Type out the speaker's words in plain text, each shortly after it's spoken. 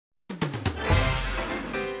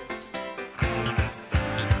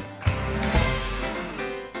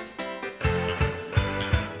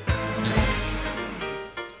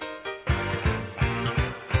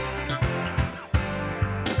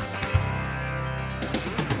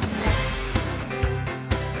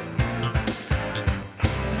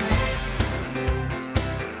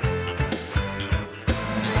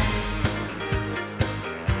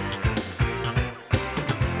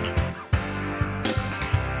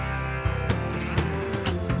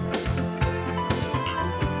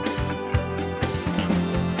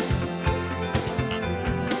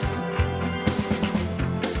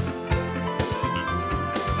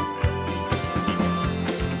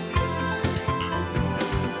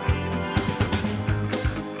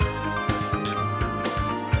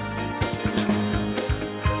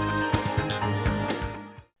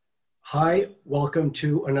Hi, welcome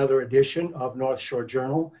to another edition of North Shore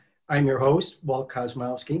Journal. I'm your host, Walt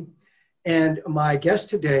Kosmowski, and my guest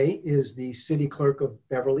today is the City Clerk of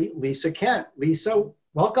Beverly, Lisa Kent. Lisa,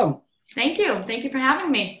 welcome. Thank you. Thank you for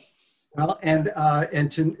having me. Well, and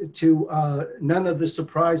to none of the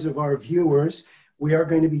surprise of our viewers, we are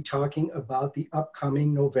going to be talking about the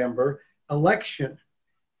upcoming November election.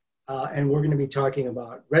 And we're going to be talking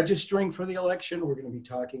about registering for the election. We're going to be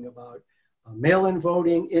talking about mail-in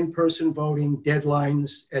voting, in-person voting,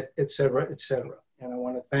 deadlines, et cetera, et cetera. And I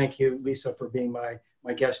want to thank you, Lisa, for being my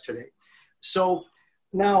guest today. So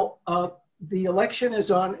now the election is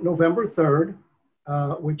on November 3rd,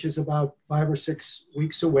 which is about 5 or 6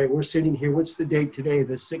 weeks away. We're sitting here. What's the date today?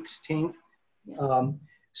 The 16th.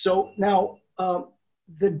 So now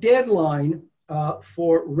the deadline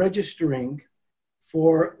for registering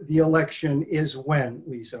for the election is when,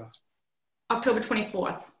 Lisa? October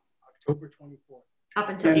 24th. October 24th. Up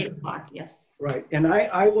until 8 o'clock, yes. Right, and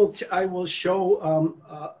I will show,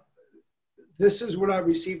 this is what I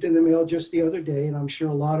received in the mail just the other day, and I'm sure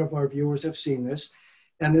a lot of our viewers have seen this.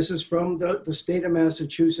 And this is from the state of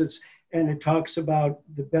Massachusetts, and it talks about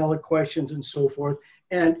the ballot questions and so forth.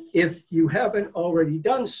 And if you haven't already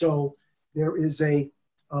done so, there is a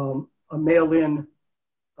mail-in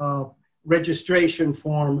registration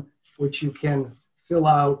form which you can fill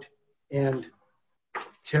out and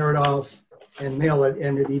tear it off and mail it.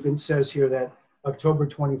 And it even says here that October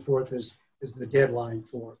 24th is the deadline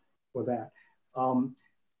for that.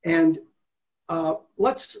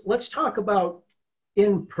 Let's talk about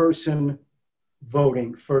in-person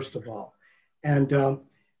voting, first of all. And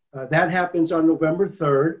that happens on November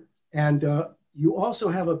 3rd. And you also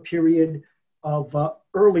have a period of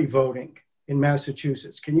early voting in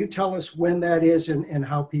Massachusetts. Can you tell us when that is and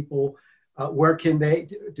how people, where can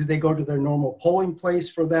do they go to their normal polling place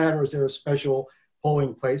for that, or is there a special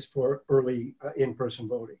polling place for early in-person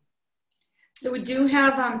voting? So we do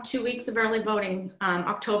have 2 weeks of early voting,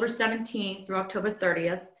 October 17th through October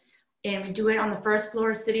 30th. And we do it on the first floor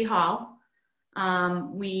of City Hall.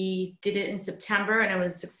 We did it in September and it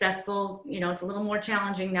was successful. You know, it's a little more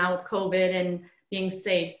challenging now with COVID and being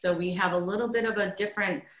safe. So we have a little bit of a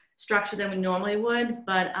different structure than we normally would,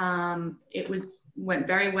 but it went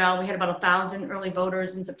very well. We had about 1,000 early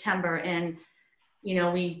voters in September, and you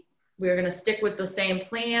know, we're going to stick with the same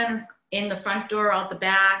plan, in the front door, out the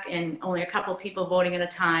back, and only a couple of people voting at a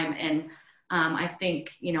time. And I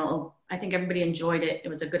think everybody enjoyed it. It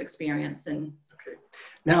was a good experience. And okay,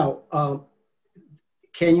 now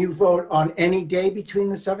can you vote on any day between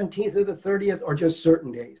the 17th or the 30th, or just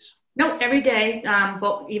certain days? No, every day,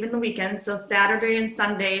 but even the weekends. So Saturday and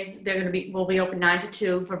Sundays, we'll be open 9 to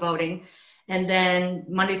 2 for voting. And then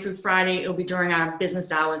Monday through Friday, it'll be during our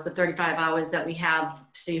business hours, the 35 hours that we have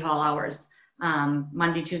City Hall hours.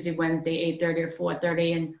 Monday, Tuesday, Wednesday, 8:30 to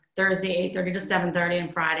 4:30, and Thursday, 8:30 to 7:30,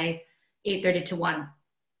 and Friday, 8:30 to 1.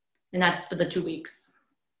 And that's for the 2 weeks.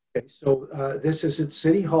 Okay, so this is at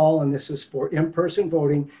City Hall, and this is for in-person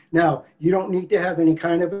voting. Now, you don't need to have any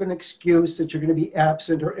kind of an excuse that you're going to be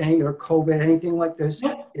absent or COVID, anything like this.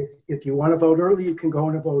 Yep. If you want to vote early, you can go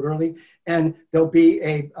in and vote early, and there'll be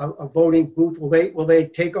a voting booth. Will they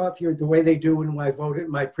take off the way they do when I vote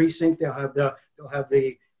in my precinct? They'll have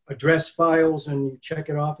the address files and you check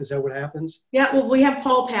it off. Is that what happens? Yeah, well, we have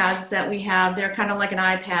poll pads that we have. They're kind of like an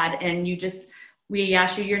iPad, and we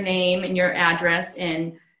ask you your name and your address,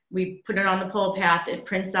 and we put it on the poll pad. It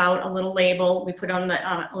prints out a little label. We put on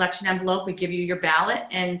the election envelope. We give you your ballot,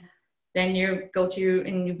 and then you go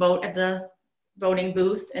and you vote at the voting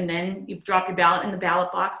booth, and then you drop your ballot in the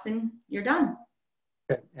ballot box, and you're done.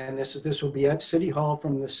 Okay. And this will be at City Hall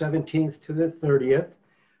from the 17th to the 30th,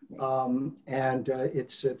 and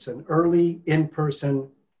it's an early in-person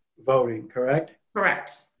voting, correct?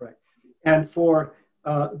 Correct. Right. And for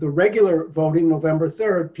the regular voting, November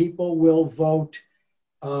 3rd, people will vote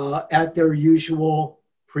at their usual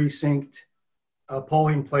precinct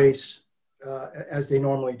polling place as they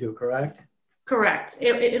normally do, correct? Correct.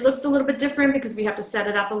 It looks a little bit different because we have to set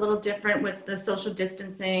it up a little different with the social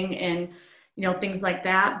distancing and things like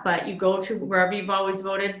that. But you go to wherever you've always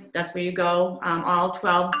voted, that's where you go. All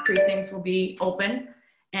 12 precincts will be open,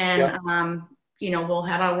 and yep. We'll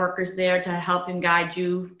have our workers there to help and guide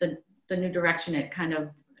you the new direction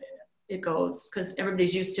it goes, because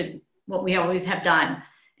everybody's used to what we always have done.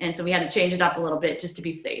 And so we had to change it up a little bit just to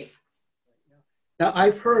be safe. Now,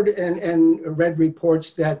 I've heard and read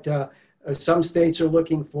reports that some states are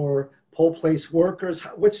looking for poll place workers.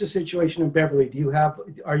 What's the situation in Beverly?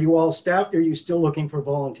 Are you all staffed, or are you still looking for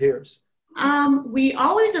volunteers? We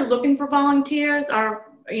always are looking for volunteers.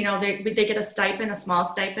 you know, they get a stipend, a small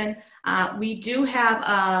stipend. We do have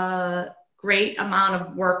a great amount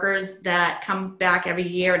of workers that come back every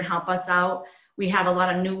year and help us out. We have a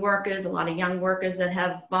lot of new workers, a lot of young workers that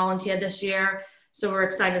have volunteered this year. So we're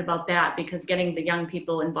excited about that because getting the young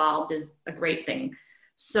people involved is a great thing.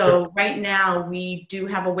 So right now we do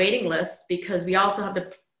have a waiting list because we also have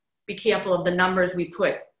to be careful of the numbers we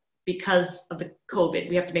put because of the COVID.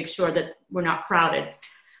 We have to make sure that we're not crowded.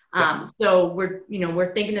 So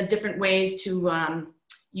we're thinking of different ways to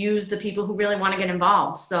use the people who really want to get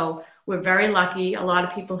involved. So we're very lucky. A lot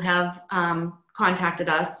of people have contacted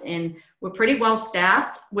us and we're pretty well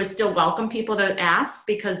staffed. We still welcome people to ask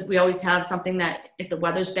because we always have something that if the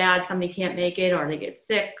weather's bad, somebody can't make it or they get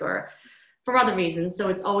sick or for other reasons. So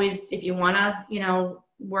it's always, if you want to, you know,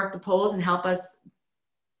 work the polls and help us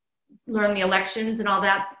learn the elections and all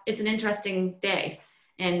that, it's an interesting day.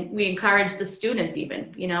 And we encourage the students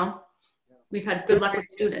even, you know, we've had good luck with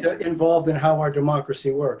students. Involved in how our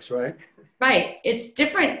democracy works, right? Right. It's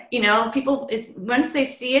different, you know, people, once they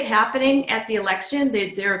see it happening at the election,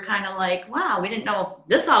 they're kind of like, wow, we didn't know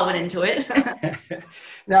this all went into it.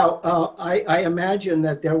 Now, I imagine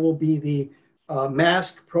that there will be the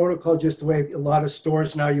mask protocol, just the way a lot of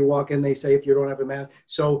stores now you walk in, they say if you don't have a mask.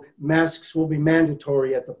 So masks will be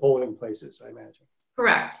mandatory at the polling places, I imagine.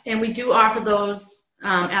 Correct. And we do offer those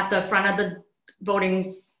at the front of the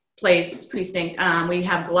voting place precinct. We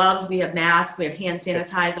have gloves, we have masks, we have hand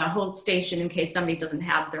sanitizer, a whole station in case somebody doesn't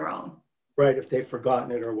have their own. Right, if they've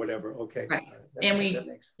forgotten it or whatever. Okay. Right. And we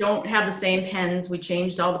don't have the same pens. We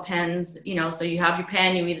changed all the pens, you know, so you have your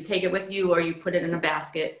pen, you either take it with you or you put it in a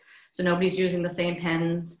basket. So nobody's using the same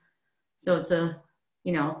pens. So it's a,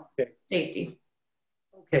 you know, safety.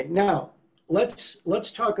 Okay, now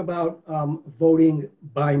let's talk about voting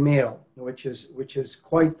by mail, which is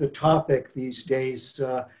quite the topic these days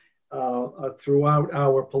throughout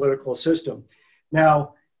our political system.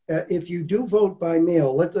 Now, if you do vote by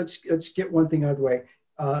mail, let's get one thing out of the way.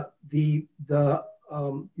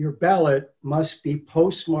 Your ballot must be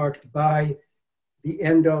postmarked by the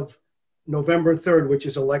end of November 3rd, which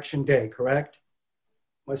is election day, correct?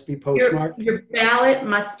 Must be postmarked? Your ballot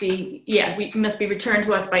must be, must be returned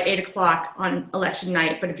to us by 8 o'clock on election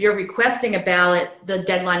night. But if you're requesting a ballot, the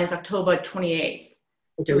deadline is October 28th.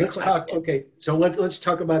 Okay, let's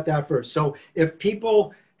talk about that first. So if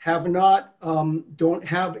people have not, don't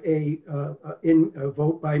have a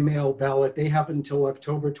vote by mail ballot, they have until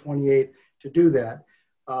October 28th to do that.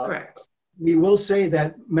 Correct. We will say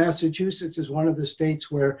that Massachusetts is one of the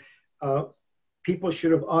states where people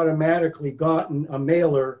should have automatically gotten a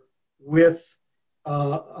mailer with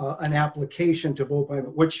an application to vote by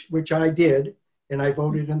mail, which I did, and I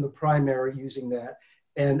voted in the primary using that.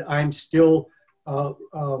 And I'm still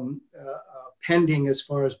pending as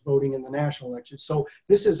far as voting in the national election. So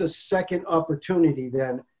this is a second opportunity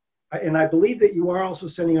then. And I believe that you are also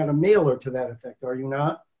sending out a mailer to that effect, are you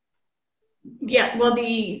not? Yeah, well,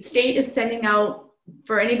 the state is sending out,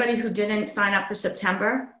 for anybody who didn't sign up for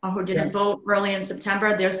September or who didn't vote early in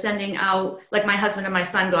September, they're sending out, like my husband and my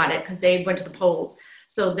son got it because they went to the polls.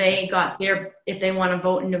 So they got their, if they want to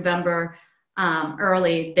vote in November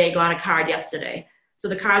early, they got a card yesterday. So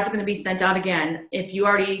the cards are going to be sent out again. If you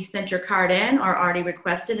already sent your card in or already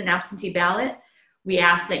requested an absentee ballot, we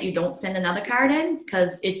ask that you don't send another card in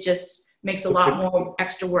because it just makes a lot more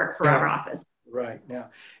extra work for our office. Right, yeah.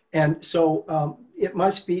 And so it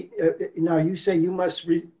must be, now you say you must,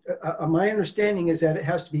 my understanding is that it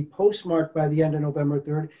has to be postmarked by the end of November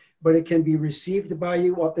 3rd, but it can be received by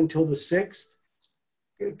you up until the 6th?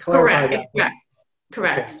 Correct.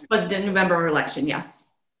 Okay. But the November election, yes.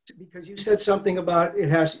 Because you said something about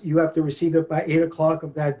you have to receive it by 8 o'clock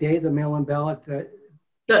of that day, the mail-in ballot.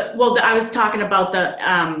 I was talking about the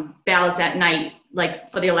ballots at night, like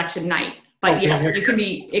for the election night. But yes, we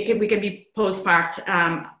can be postmarked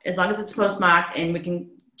as long as it's postmarked, and we can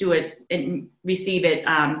do it and receive it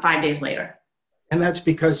 5 days later. And that's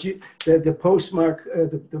because the postmark,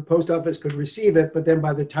 the post office could receive it, but then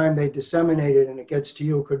by the time they disseminate it and it gets to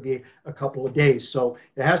you, it could be a couple of days. So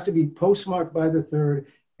it has to be postmarked by the 3rd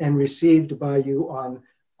and received by you on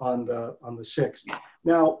the 6th. Yeah.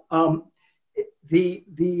 Now, the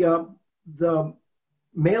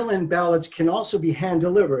mail-in ballots can also be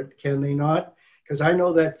hand-delivered, can they not? Because I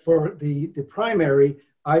know that for the primary,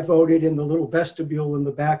 I voted in the little vestibule in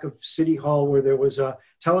the back of City Hall where there was a,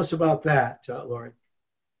 tell us about that, Lori.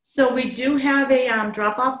 So we do have a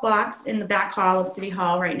drop-off box in the back hall of City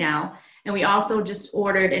Hall right now. And we also just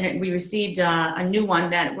ordered, and we received a new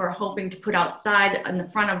one that we're hoping to put outside in the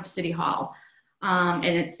front of City Hall. And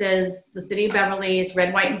it says the City of Beverly, it's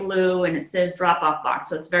red, white, and blue, and it says drop-off box.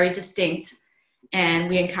 So it's very distinct. And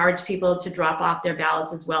we encourage people to drop off their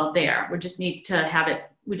ballots as well there. We just need to have it,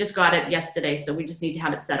 we just got it yesterday, so we just need to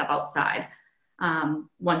have it set up outside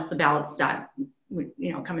once the ballots start,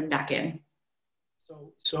 coming back in.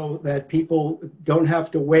 So that people don't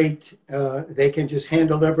have to wait. They can just hand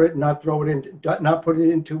deliver it, not throw it in, not put it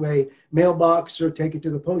into a mailbox or take it to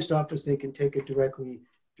the post office. They can take it directly.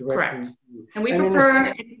 Correct. And we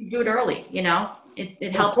prefer if you do it early, it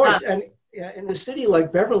helps. Of course, and in a city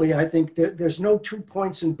like Beverly, I think there's no 2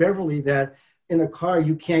 points in Beverly that in a car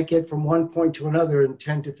you can't get from one point to another in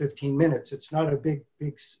 10 to 15 minutes. It's not a big,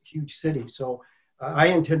 huge city. So I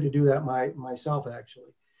intend to do that myself,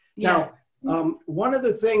 actually. Yeah. Now, one of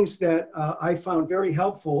the things that I found very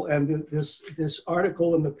helpful, and this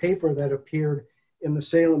article in the paper that appeared in the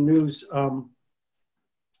Salem News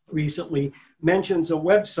recently mentions a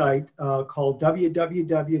website called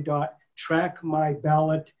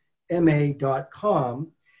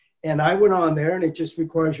www.trackmyballotma.com. And I went on there, and it just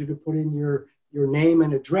requires you to put in your name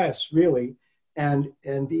and address, really, and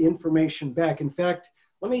the information back. In fact,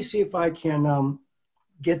 let me see if I can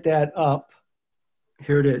get that up.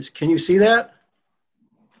 Here it is. Can you see that?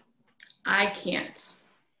 I can't.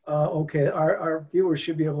 Okay, our viewers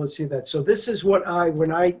should be able to see that. So this is what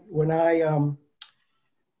when I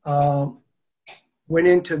went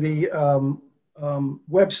into the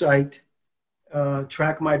website,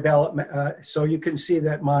 Track My Ballot. So you can see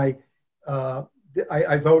that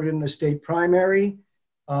I voted in the state primary.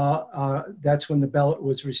 That's when the ballot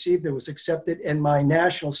was received. It was accepted, and my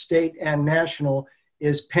national, state, and national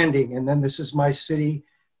is pending. And then this is my city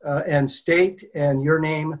and state, and your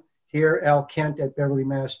name here, Al Kent at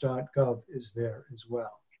beverlymass.gov is there as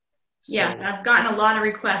well. So, yeah, I've gotten a lot of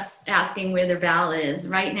requests asking where their ballot is.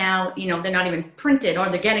 Right now, they're not even printed, or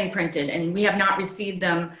they're getting printed, and we have not received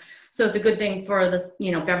them. So it's a good thing for the,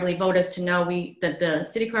 Beverly voters to know that the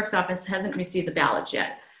city clerk's office hasn't received the ballots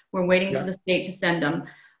yet. We're waiting for the state to send them.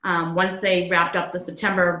 Once they wrapped up the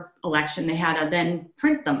September election, they had to then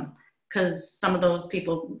print them, because some of those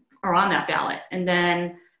people are on that ballot. And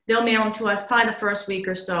then they'll mail them to us probably the first week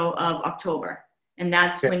or so of October. And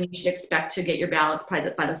that's when you should expect to get your ballots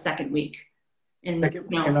probably by the second week. In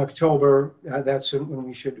October, that's when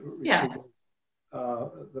we should receive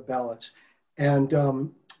the ballots. And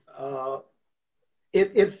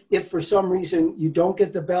if for some reason you don't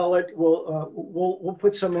get the ballot, we'll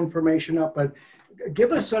put some information up. But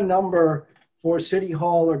give us a number for City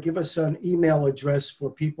Hall, or give us an email address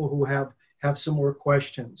for people who have some more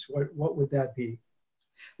questions. What would that be?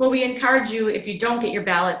 Well, we encourage you, if you don't get your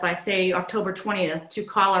ballot by, say, October 20th, to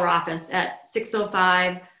call our office at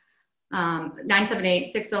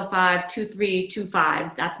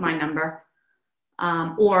 978-605-2325. That's my number.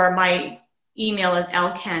 Or my email is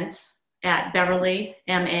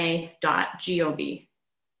lkent@beverlyma.gov.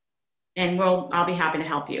 And I'll be happy to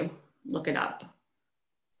help you look it up.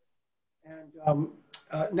 And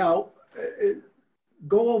now,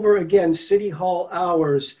 go over again City Hall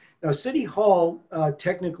hours. Now, City Hall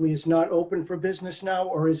technically is not open for business now,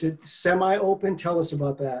 or is it semi-open? Tell us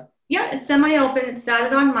about that. Yeah, it's semi-open. It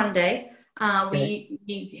started on Monday.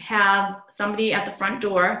 We have somebody at the front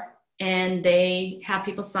door, and they have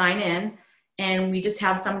people sign in, and we just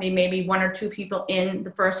have somebody, maybe 1 or 2 people in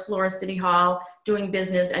the first floor of City Hall doing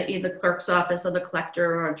business at either the clerk's office or the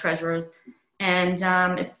collector or treasurer's. And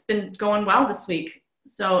it's been going well this week.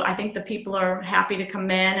 So I think the people are happy to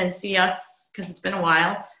come in and see us, because it's been a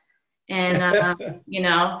while. And,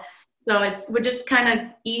 so we're just kind of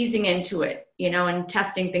easing into it, and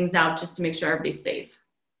testing things out just to make sure everybody's safe.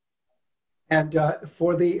 And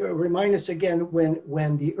remind us again,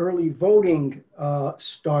 when the early voting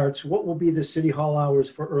starts, what will be the City Hall hours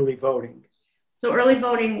for early voting? So early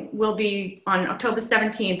voting will be on October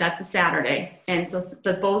 17th, that's a Saturday. And so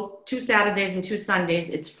both 2 Saturdays and 2 Sundays,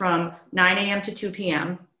 it's from 9 a.m. to 2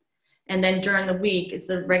 p.m. And then during the week, it's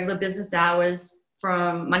the regular business hours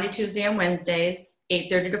from Monday, Tuesday, and Wednesdays,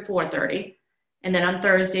 8:30 to 4:30. And then on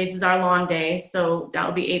Thursdays is our long day, so that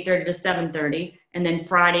will be 8:30 to 7:30. And then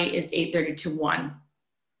Friday is 8:30 to 1.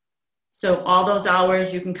 So all those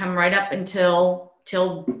hours, you can come right up until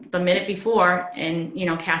the minute before and,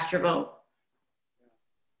 cast your vote.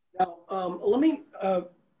 Now, let me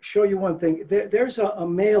show you one thing. There's a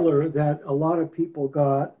mailer that a lot of people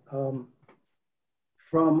got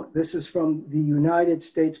this is from the United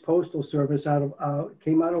States Postal Service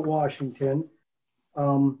came out of Washington.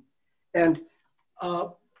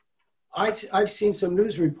 I've seen some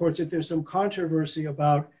news reports that there's some controversy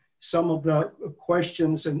about some of the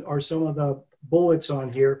questions or some of the bullets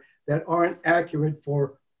on here that aren't accurate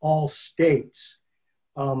for all states.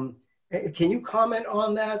 Can you comment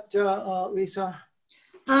on that, Lisa?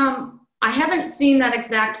 I haven't seen that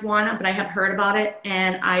exact one, but I have heard about it.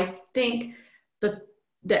 And I think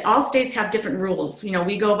that all states have different rules. You know,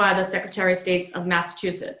 we go by the Secretary of State of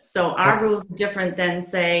Massachusetts. So our rules are different than,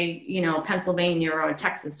 say, you know, Pennsylvania or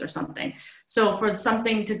Texas or something. So for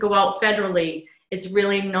something to go out federally, it's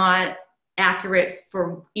really not accurate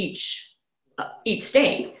for each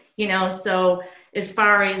state, you know. So as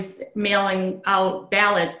far as mailing out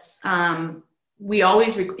ballots, we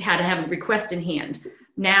always had to have a request in hand.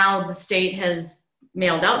 Now the state has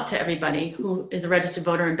mailed out to everybody who is a registered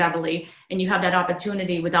voter in Beverly, and you have that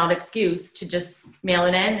opportunity without excuse to just mail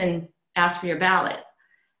it in and ask for your ballot.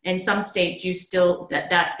 In some states, you still,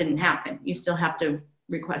 that didn't happen. You still have to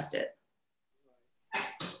request it.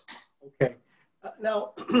 Okay.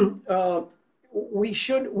 Now, we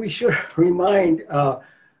should remind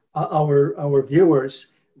our viewers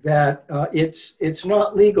that it's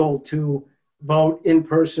not legal to vote in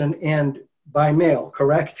person and by mail,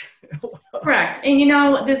 correct? Correct. And you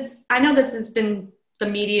know, I know that there's been the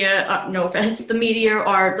media, no offense, the media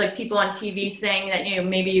or like people on TV saying that, you know,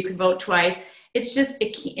 maybe you could vote twice. It's just,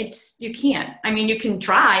 you can't. I mean, you can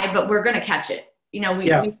try, but we're going to catch it. You know, we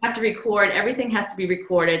have to record, everything has to be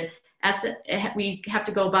recorded. We have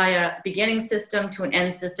to go by a beginning system to an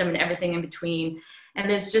end system and everything in between. And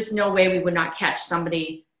there's just no way we would not catch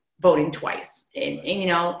somebody voting twice. And you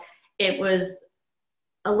know, it was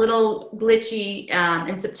a little glitchy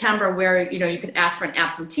in September where, you know, you could ask for an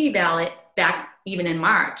absentee ballot back even in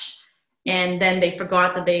March. And then they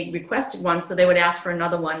forgot that they requested one. So they would ask for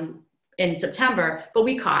another one in September, but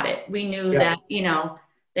we caught it. We knew that, you know,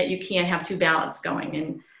 that you can't have two ballots going.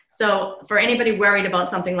 And so for anybody worried about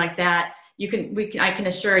something like that, I can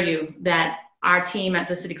assure you that our team at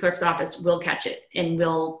the city clerk's office will catch it and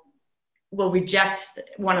will reject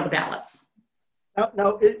one of the ballots.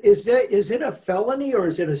 Now, is it a felony or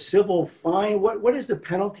is it a civil fine? What is the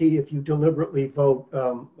penalty if you deliberately vote?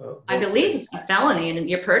 I believe it's a felony, and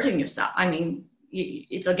you're purging yourself. I mean,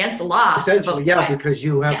 it's against the law. Essentially, yeah, because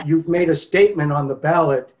you've made a statement on the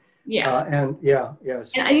ballot. Yeah.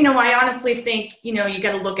 Yes. And you know, I honestly think, you know, you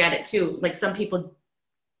got to look at it too. Like some people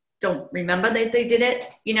don't remember that they did it,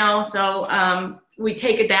 you know, so we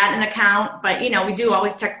take that in account, but you know, we do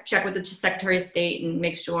always check with the Secretary of State and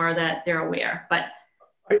make sure that they're aware. But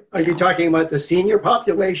are you talking about the senior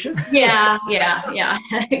population? Yeah,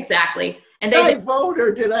 exactly. And did I vote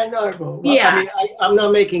or did I not vote? Well, I mean, I'm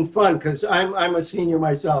not making fun because I'm a senior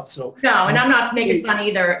myself. So no, and I'm not making fun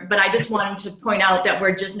either. But I just wanted to point out that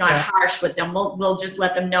we're just not harsh with them. We'll just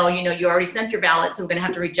let them know, you know, you already sent your ballot, so we're going to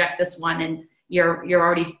have to reject this one, and you're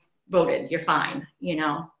already voted. You're fine. You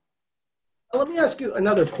know. Let me ask you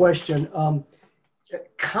another question.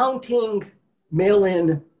 Counting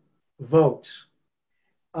mail-in votes.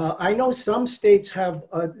 I know some states have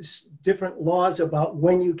different laws about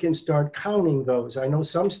when you can start counting those. I know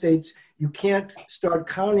some states you can't start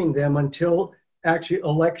counting them until actually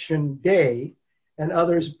election day, and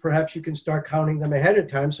others perhaps you can start counting them ahead of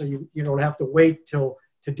time, so you don't have to wait to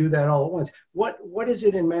do that all at once. What is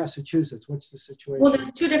it in Massachusetts? What's the situation? Well,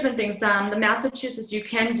 there's two different things. The Massachusetts, you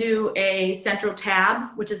can do a central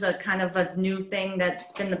tab, which is a kind of a new thing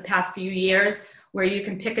that's been the past few years, where you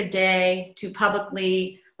can pick a day to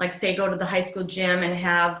publicly, like say, go to the high school gym and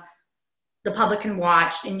have the public can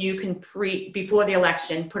watch, and you can before the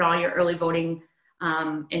election, put all your early voting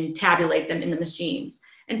and tabulate them in the machines.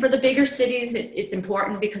 And for the bigger cities, it's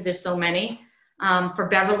important because there's so many. For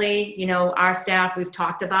Beverly, you know, our staff, we've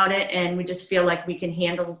talked about it, and we just feel like we can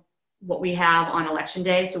handle what we have on election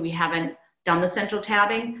day. So we haven't done the central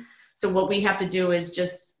tabbing. So what we have to do is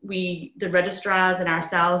just the registrars and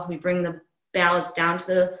ourselves, we bring the ballots down to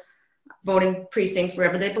the voting precincts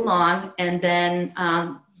wherever they belong, and then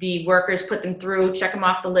the workers put them through, check them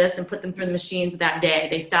off the list, and put them through the machines that day.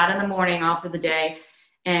 They start in the morning, all through the day,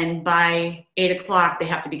 and by 8 o'clock they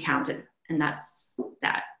have to be counted, and that's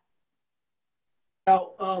that.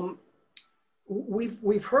 Now,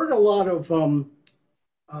 we've heard a lot of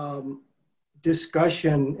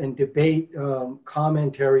discussion and debate,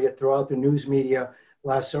 commentary throughout the news media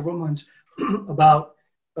last several months about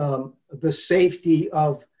the safety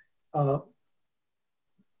of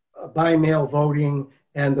by mail voting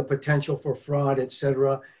and the potential for fraud, et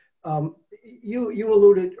cetera. You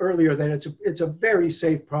alluded earlier that it's a very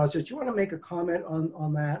safe process. Do you want to make a comment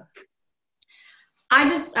on that? I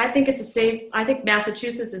think it's I think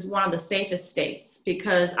Massachusetts is one of the safest states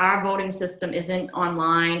because our voting system isn't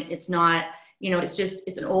online. It's not, you know, it's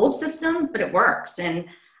an old system, but it works. And,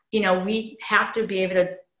 you know, we have to be able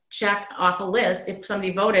to check off a list if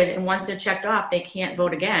somebody voted, and once they're checked off, they can't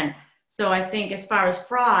vote again. So I think as far as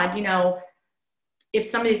fraud, you know, if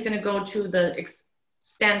somebody's going to go to the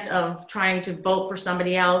extent of trying to vote for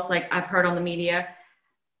somebody else, like I've heard on the media,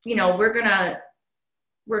 you know, we're gonna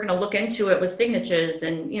look into it with signatures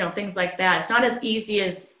and, you know, things like that. It's not as easy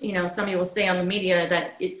as, you know, somebody will say on the media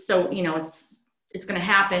that it's so, you know, it's going to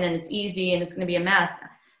happen and it's easy and it's going to be a mess.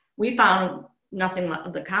 We found nothing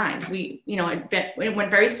of the kind. We, you know, it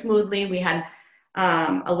went very smoothly. We had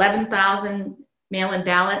 11,000 mail-in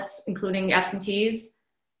ballots, including absentees,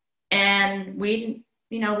 and we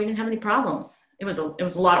didn't have any problems. It was a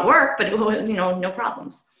lot of work, but it was, you know, no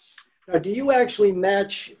problems. Now, do you actually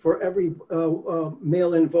match for every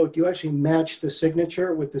mail-in vote? Do you actually match the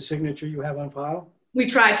signature with the signature you have on file? We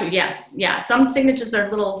try to, yes. Yeah. Some signatures are a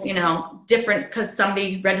little, you know, different because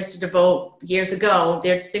somebody registered to vote years ago,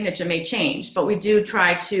 their signature may change, but we do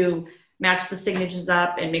try to match the signatures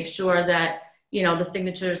up and make sure that, you know, the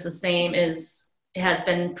signature is the same as it has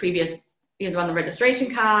been previous, either on the registration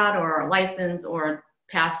card or a license or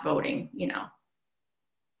past voting, you know.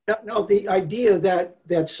 Now, the idea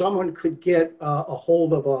that someone could get a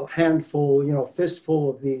hold of a handful, you know, fistful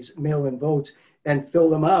of these mail-in votes and fill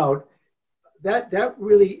them out, that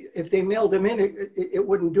really, if they mailed them in, it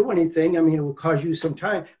wouldn't do anything. I mean, it would cause you some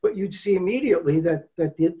time, but you'd see immediately that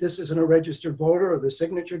this isn't a registered voter or the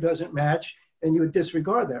signature doesn't match, and you would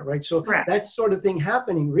disregard that, right? So Correct. That sort of thing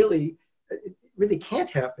happening really can't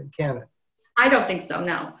happen, can it? I don't think so,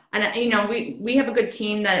 no. And, you know, we have a good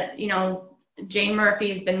team that, you know, Jane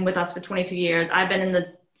Murphy's been with us for 22 years. I've been in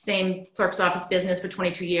the same clerk's office business for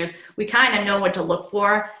 22 years. We kind of know what to look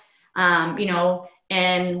for, you know,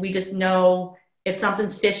 and we just know if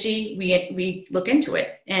something's fishy, we look into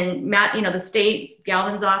it. And Matt, you know, the state,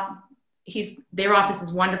 Galvin's off, their office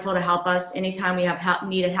is wonderful to help us anytime we have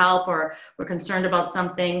needed help or we're concerned about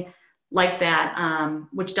something like that,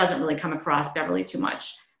 which doesn't really come across Beverly too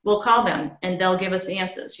much. We'll call them and they'll give us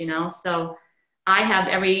answers, you know. So I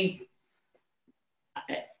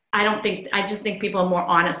just think people are more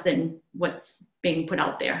honest than what's being put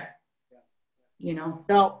out there, you know.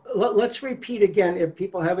 Now, let's repeat again. If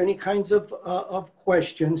people have any kinds of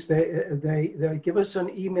questions, they give us an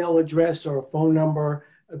email address or a phone number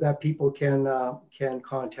that people can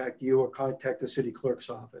contact you or contact the city clerk's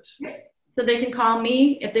office. So they can call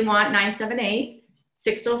me if they want,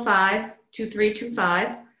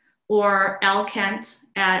 978-605-2325 or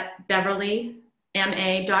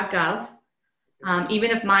lkent@beverlyma.gov.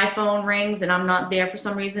 Even if my phone rings and I'm not there for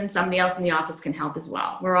some reason, somebody else in the office can help as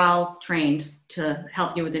well. We're all trained to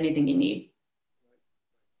help you with anything you need.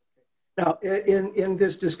 Now, in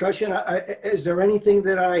this discussion, is there anything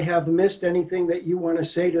that I have missed, anything that you want to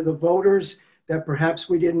say to the voters that perhaps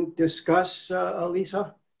we didn't discuss,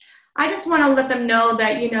 Lisa? I just want to let them know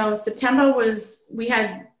that, you know, September we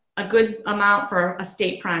had a good amount for a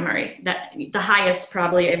state primary, that the highest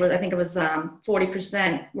probably, I think it was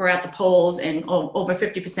 40% were at the polls and over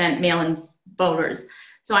 50% mail-in voters.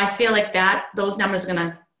 So I feel like those numbers are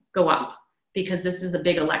going to go up because this is a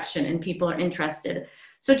big election and people are interested.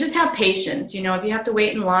 So just have patience. You know, if you have to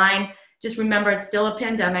wait in line, just remember it's still a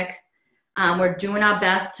pandemic. We're doing our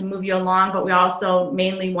best to move you along, but we also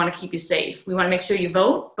mainly want to keep you safe. We want to make sure you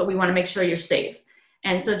vote, but we want to make sure you're safe.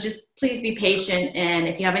 And so just please be patient. And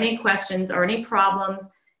if you have any questions or any problems,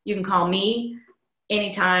 you can call me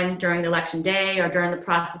anytime during the election day or during the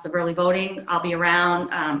process of early voting. I'll be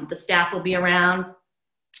around. The staff will be around.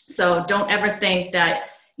 So don't ever think that,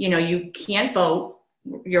 you know, you can't vote.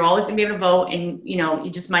 You're always going to be able to vote. And, you know, you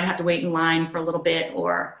just might have to wait in line for a little bit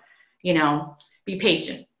or, you know, be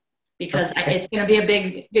patient because it's going to be a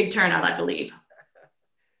big turnout, I believe.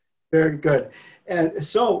 Very good. And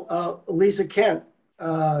so, Lisa Kent,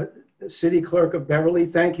 City Clerk of Beverly,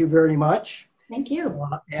 thank you very much. Thank you.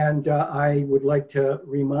 And I would like to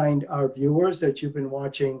remind our viewers that you've been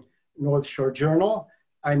watching North Shore Journal.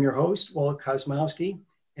 I'm your host, Walt Kosmowski,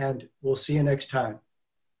 and we'll see you next time.